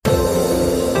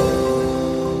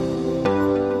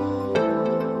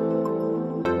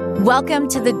Welcome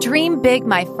to the Dream Big,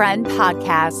 My Friend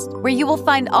podcast, where you will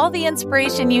find all the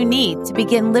inspiration you need to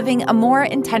begin living a more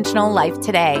intentional life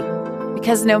today.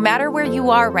 Because no matter where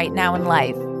you are right now in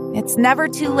life, it's never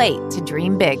too late to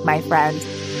dream big, my friend.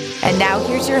 And now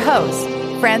here's your host,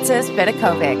 Frances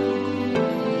Vidakovic.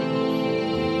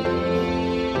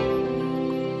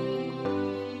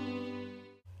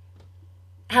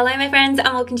 Hello, my friends,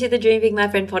 and welcome to the Dream Big, My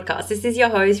Friend podcast. This is your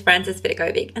host, Frances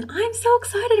Vidakovic, and I'm so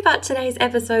excited about today's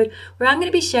episode where I'm going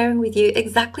to be sharing with you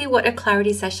exactly what a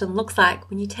clarity session looks like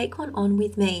when you take one on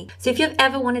with me. So if you've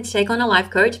ever wanted to take on a life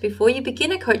coach before you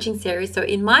begin a coaching series, so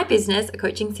in my business, a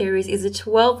coaching series is a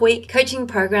 12-week coaching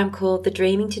program called the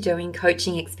Dreaming to Doing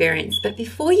Coaching Experience. But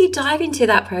before you dive into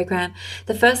that program,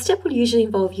 the first step will usually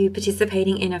involve you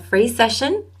participating in a free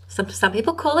session. Some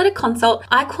people call it a consult.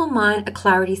 I call mine a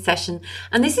clarity session.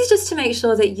 And this is just to make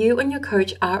sure that you and your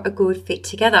coach are a good fit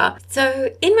together.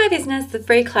 So in my business, the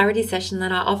free clarity session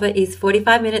that I offer is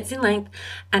 45 minutes in length,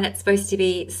 and it's supposed to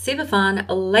be super fun,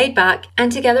 laid back. And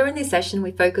together in this session,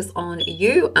 we focus on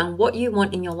you and what you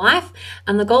want in your life.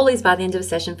 And the goal is by the end of the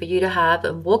session for you to have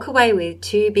and walk away with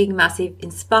 2 big, massive,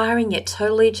 inspiring yet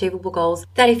totally achievable goals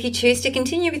that if you choose to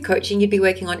continue with coaching, you'd be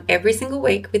working on every single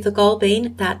week, with the goal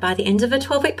being that by the end of a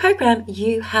 12-week program,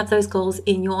 you have those goals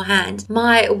in your hand.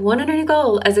 My one and only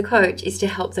goal as a coach is to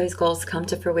help those goals come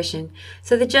to fruition.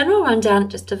 So the general rundown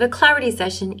just of a clarity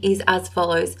session is as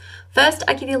follows. First,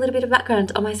 I give you a little bit of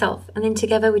background on myself, and then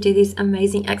together we do this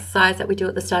amazing exercise that we do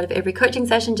at the start of every coaching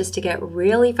session just to get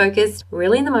really focused,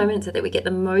 really in the moment so that we get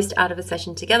the most out of a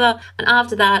session together. And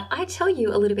after that, I tell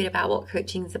you a little bit about what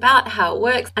coaching is about, how it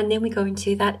works, and then we go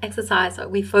into that exercise. So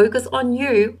we focus on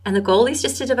you, and the goal is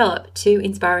just to develop 2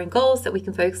 inspiring goals that we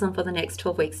can focus on for the next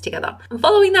 12 weeks together. And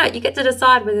following that, you get to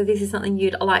decide whether this is something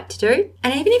you'd like to do.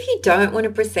 And even if you don't want to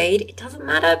proceed, it doesn't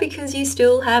matter, because you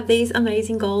still have these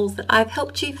amazing goals that I've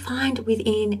helped you find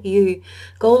within you,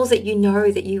 goals that you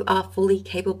know that you are fully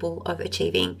capable of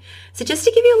achieving. So just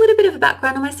to give you a little bit of a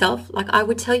background on myself, like I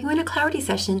would tell you in a clarity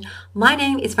session, my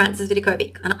name is Frances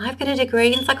Vidakovic, and I've got a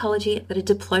degree in psychology, I've got a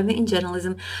diploma in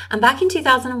journalism, and back in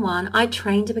 2001, I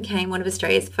trained and became one of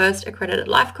Australia's first accredited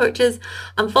life coaches.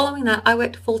 And following that, I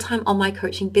worked full-time on my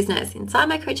coaching business. Inside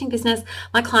my coaching business,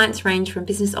 my clients range from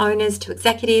business owners to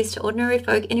executives to ordinary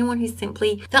folk, anyone who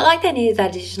simply felt like they needed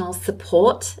that additional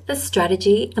support, the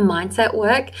strategy, the mindset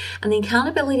work, and the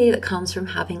accountability that comes from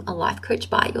having a life coach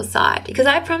by your side. Because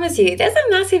I promise you, there's a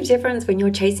massive difference when you're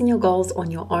chasing your goals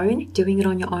on your own, doing it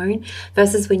on your own,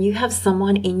 versus when you have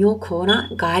someone in your corner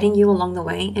guiding you along the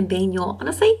way and being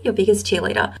honestly, your biggest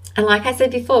cheerleader. And like I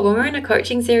said before, when we're in a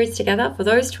coaching series together for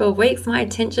those 12 weeks, my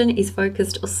attention is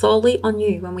focused solely on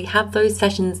you when we have those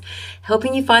sessions,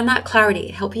 helping you find that clarity,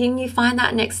 helping you find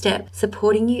that next step,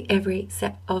 supporting you every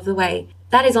step of the way.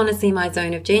 That is honestly my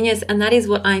zone of genius, and that is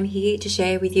what I'm here to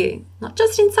share with you. Not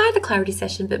just inside the clarity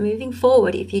session, but moving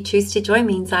forward if you choose to join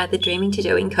me inside the Dreaming to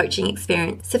Doing coaching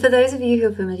experience. So for those of you who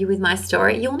are familiar with my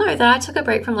story, you'll know that I took a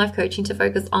break from life coaching to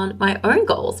focus on my own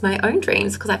goals, my own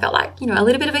dreams, because I felt like, a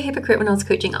little bit of a hypocrite when I was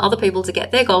coaching other people to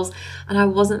get their goals, and I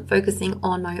wasn't focusing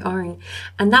on my own.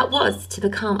 And that was to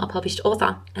become a published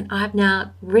author. And I've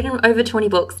now written over 20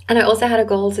 books. And I also had a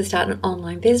goal to start an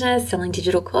online business, selling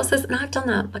digital courses, and I've done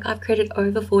that. Like, I've created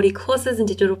over 40 courses and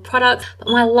digital products, but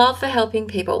my love for helping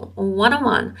people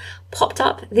one-on-one popped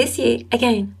up this year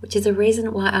again, which is a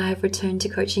reason why I have returned to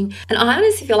coaching. And I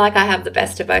honestly feel like I have the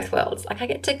best of both worlds. Like, I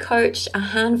get to coach a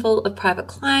handful of private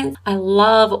clients. I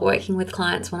love working with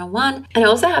clients one-on-one, and I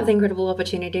also have the incredible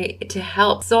opportunity to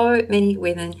help so many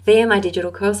women via my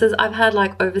digital courses. I've had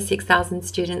like over 6,000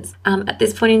 students at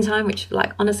this point in time, which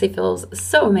honestly feels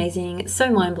so amazing, so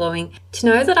mind-blowing to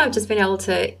know that I've just been able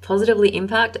to positively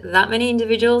impact that many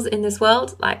individuals in this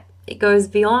world. It goes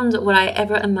beyond what I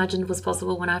ever imagined was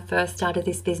possible when I first started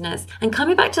this business. And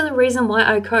coming back to the reason why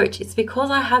I coach, it's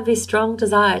because I have this strong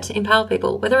desire to empower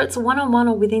people, whether it's one-on-one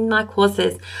or within my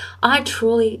courses. I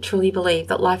truly, truly believe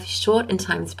that life is short and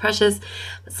time is precious,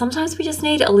 but sometimes we just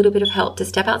need a little bit of help to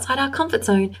step outside our comfort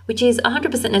zone, which is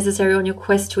 100% necessary on your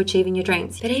quest to achieving your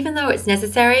dreams. But even though it's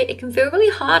necessary, it can feel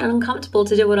really hard and uncomfortable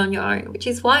to do it on your own, which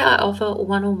is why I offer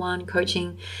one-on-one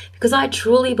coaching, because I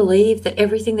truly believe that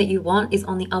everything that you want is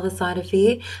on the other side of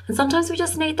fear, and sometimes we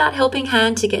just need that helping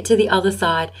hand to get to the other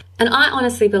side. And I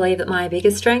honestly believe that my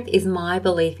biggest strength is my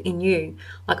belief in you.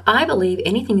 Like, I believe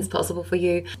anything is possible for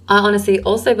you. I honestly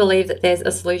also believe that there's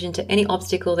a solution to any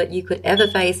obstacle that you could ever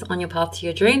face on your path to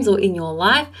your dreams or in your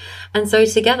life. And so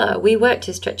together we work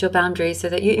to stretch your boundaries so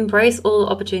that you embrace all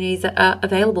the opportunities that are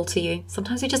available to you.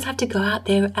 Sometimes we just have to go out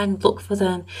there and look for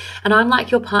them. And I'm like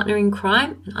your partner in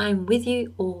crime, and I'm with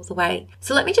you all the way.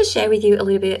 So let me just share with you a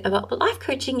little bit about what life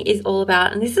coaching is all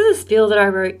about. And this is a spiel that I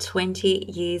wrote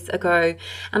 20 years ago.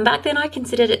 And back then I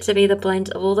considered it to be the blend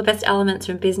of all the best elements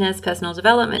from business, personal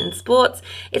development, and sports.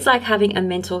 It's like having a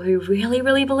mentor who really,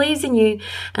 really believes in you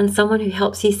and someone who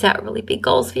helps you set really big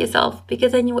goals for yourself,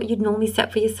 because then what you'd normally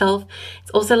set for yourself.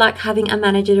 It's also like having a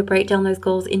manager to break down those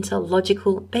goals into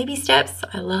logical baby steps.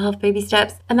 I love baby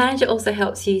steps. A manager also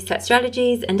helps you set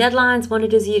strategies and deadlines,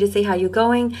 monitors you to see how you're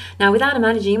going. Now, without a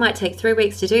manager, you might take 3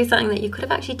 weeks to do something that you could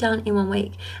have actually done in 1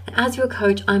 week. And as your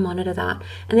coach, I monitor that.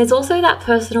 And there's also that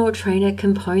personal trainer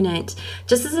component.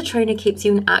 Just as a trainer keeps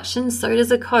you in action, so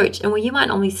does a coach. And where you might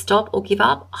normally stop or give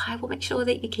up, I will make sure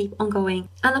that you keep on going.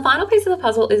 And the final piece of the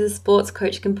puzzle is a sports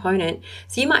coach component.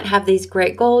 So you might have these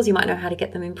great goals, you might know how to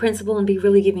get them in principle and be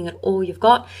really giving it all you've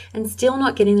got and still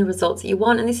not getting the results that you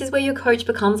want. And this is where your coach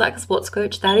becomes like a sports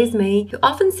coach. That is me, who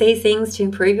often sees things to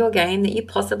improve your game that you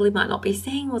possibly might not be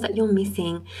seeing or that you're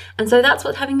missing. And so that's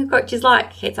what having a coach is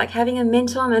like. It's like having a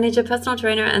mentor, manager, personal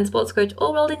trainer, and sports coach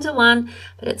all rolled into one,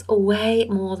 but it's way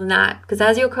more than that. Because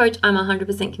as your coach, I'm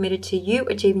 100% committed to you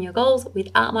achieving your goals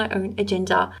without my own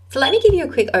agenda. So let me give you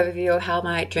a quick overview of how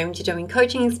my Dream to Doing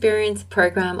coaching experience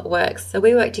program works. So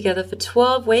we work together for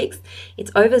 12 weeks.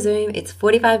 It's over Zoom. It's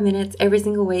 45 minutes every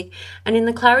single week. And in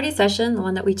the clarity session, the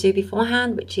one that we do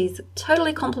beforehand, which is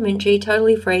totally complimentary,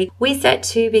 totally free, we set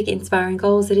 2 big inspiring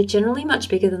goals that are generally much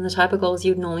bigger than the type of goals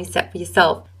you'd normally set for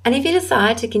yourself. And if you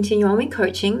decide to continue on with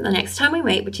coaching, the next time we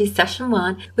meet, which is session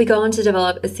 1, we go on to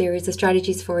develop a series of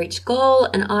strategies for each goal,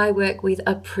 and I work with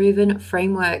a proven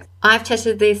framework. I've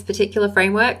tested this particular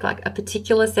framework, like a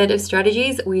particular set of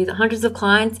strategies, with hundreds of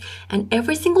clients, and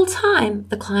every single time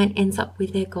the client ends up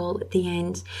with their goal at the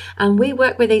end. And we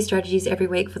work with these strategies every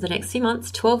week for the next few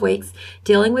months, 12 weeks,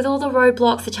 dealing with all the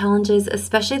roadblocks, the challenges,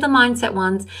 especially the mindset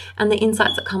ones, and the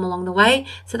insights that come along the way.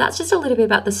 So that's just a little bit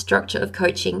about the structure of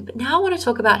coaching. But now I want to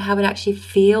talk about how it actually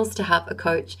feels to have a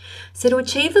coach. So to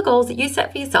achieve the goals that you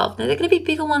set for yourself, now they're going to be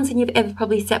bigger ones than you've ever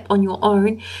probably set on your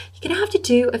own. You're going to have to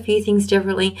do a few things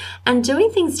differently. And doing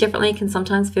things differently can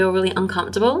sometimes feel really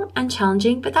uncomfortable and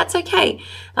challenging, but that's okay.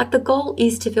 Like, the goal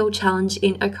is to feel challenged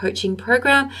in a coaching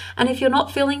program. And if you're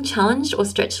not feeling challenged or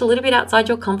stretched a little bit outside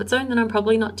your comfort zone, then I'm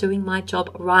probably not doing my job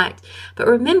right. But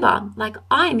remember, like,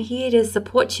 I'm here to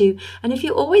support you. And if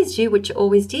you always do what you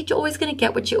always did, you're always going to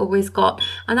get what you always got.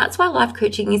 And that's why life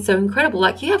coaching is so incredible.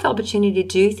 Like, you have the opportunity to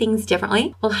do things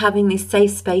differently while having this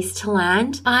safe space to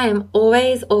land. I am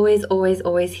always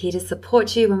here to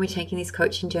support you when we're taking this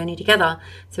coaching journey together.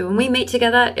 So when we meet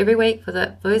together every week for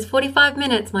those 45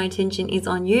 minutes, my attention is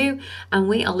on you, and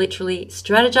we are literally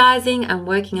strategizing and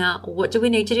working out what do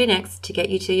we need to do next to get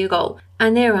you to your goal.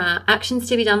 And there are actions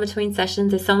to be done between sessions.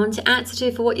 There's someone to answer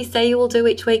to for what you say you will do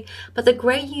each week. But the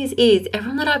great news is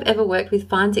everyone that I've ever worked with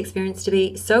finds the experience to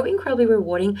be so incredibly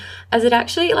rewarding, as it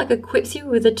actually like equips you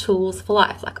with the tools for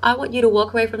life. Like, I want you to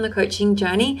walk away from the coaching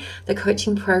journey, the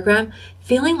coaching program,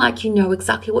 feeling like you know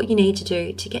exactly what you need to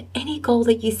do to get any goal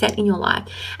that you set in your life.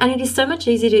 And it is so much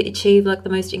easier to achieve like the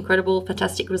most incredible,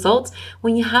 fantastic results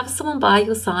when you have someone by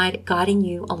your side guiding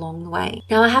you along the way.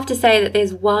 Now, I have to say that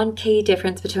there's one key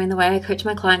difference between the way I coach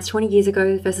my clients 20 years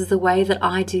ago versus the way that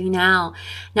I do now.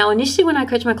 Now, initially when I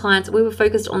coached my clients, we were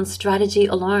focused on strategy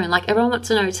alone. Like, everyone wants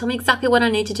to know, tell me exactly what I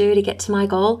need to do to get to my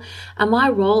goal. And my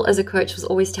role as a coach was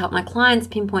always to help my clients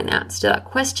pinpoint the answer to that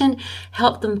question,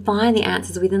 help them find the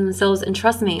answers within themselves. And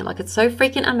trust me, like, it's so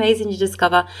freaking amazing to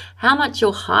discover how much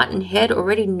your heart and head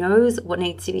already knows what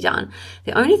needs to be done.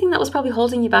 The only thing that was probably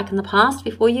holding you back in the past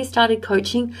before you started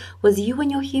coaching was you and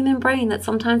your human brain that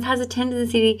sometimes has a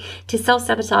tendency to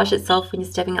self-sabotage itself when you're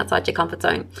stepping outside your comfort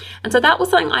zone. And so that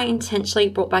was something I intentionally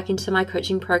brought back into my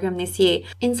coaching program this year.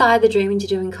 Inside the Dreaming to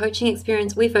Doing coaching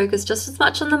experience, we focus just as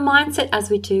much on the mindset as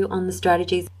we do on the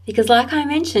strategies. Because like I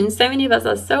mentioned, so many of us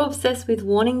are so obsessed with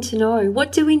wanting to know,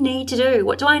 what do we need to do?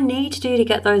 What do I need to do to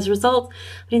get those results?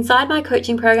 But inside my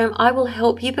coaching program, I will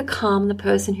help you become the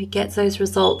person who gets those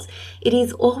results. It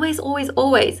is always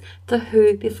the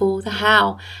who before the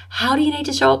how. How do you need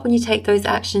to show up when you take those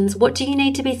actions? What do you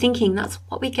need to be thinking? That's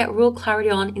what we get real clarity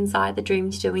on inside the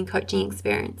Dream to Doing coaching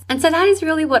experience. And so that is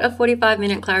really what a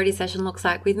 45-minute clarity session looks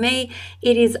like with me.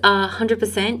 It is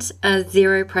 100% a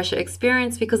zero pressure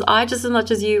experience, because I, just as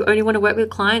much as you, who only want to work with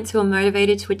clients who are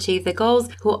motivated to achieve their goals,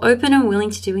 who are open and willing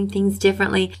to doing things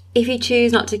differently. If you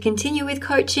choose not to continue with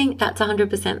coaching, that's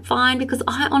 100% fine, because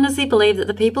I honestly believe that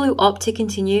the people who opt to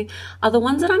continue are the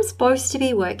ones that I'm supposed to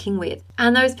be working with.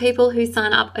 And those people who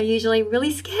sign up are usually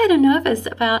really scared and nervous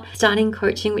about starting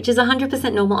coaching, which is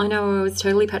 100% normal. I know I was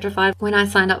totally petrified when I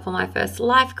signed up for my first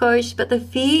life coach, but the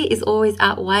fear is always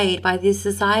outweighed by this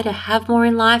desire to have more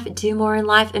in life, do more in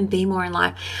life, and be more in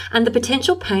life. And the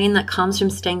potential pain that comes from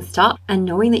staying stuck and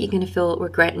knowing that you're going to feel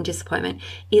regret and disappointment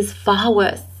is far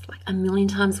worse, like a million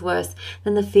times worse,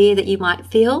 than the fear that you might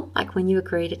feel like when you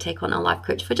agree to take on a life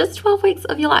coach for just 12 weeks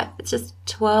of your life. It's just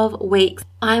 12 weeks.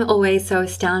 I'm always so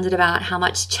astounded about how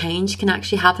much change can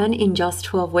actually happen in just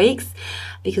 12 weeks.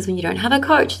 Because when you don't have a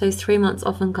coach, those 3 months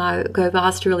often go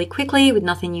past really quickly with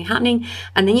nothing new happening.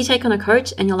 And then you take on a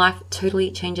coach and your life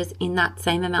totally changes in that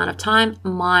same amount of time.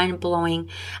 Mind blowing.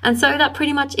 And so that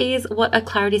pretty much is what a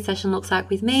clarity session looks like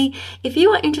with me. If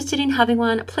you are interested in having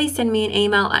one, please send me an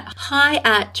email at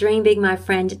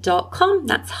hi@dreambigmyfriend.com.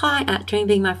 That's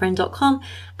hi@dreambigmyfriend.com.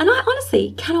 And I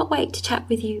honestly cannot wait to chat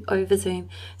with you over Zoom.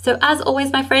 So as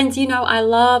always, my friends, you know I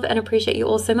love and appreciate you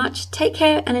all so much. Take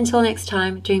care, and until next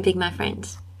time, dream big, my friend.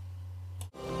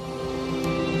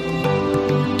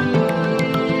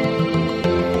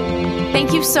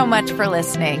 Thank you so much for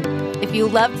listening. If you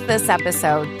loved this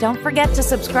episode, don't forget to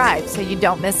subscribe so you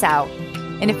don't miss out.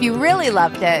 And if you really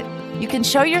loved it, you can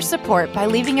show your support by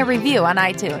leaving a review on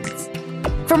iTunes.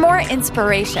 For more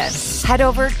inspiration, head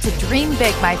over to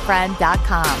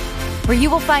dreambigmyfriend.com, where you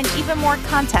will find even more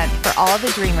content for all the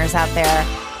dreamers out there.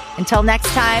 Until next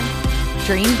time,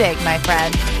 dream big, my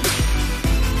friend.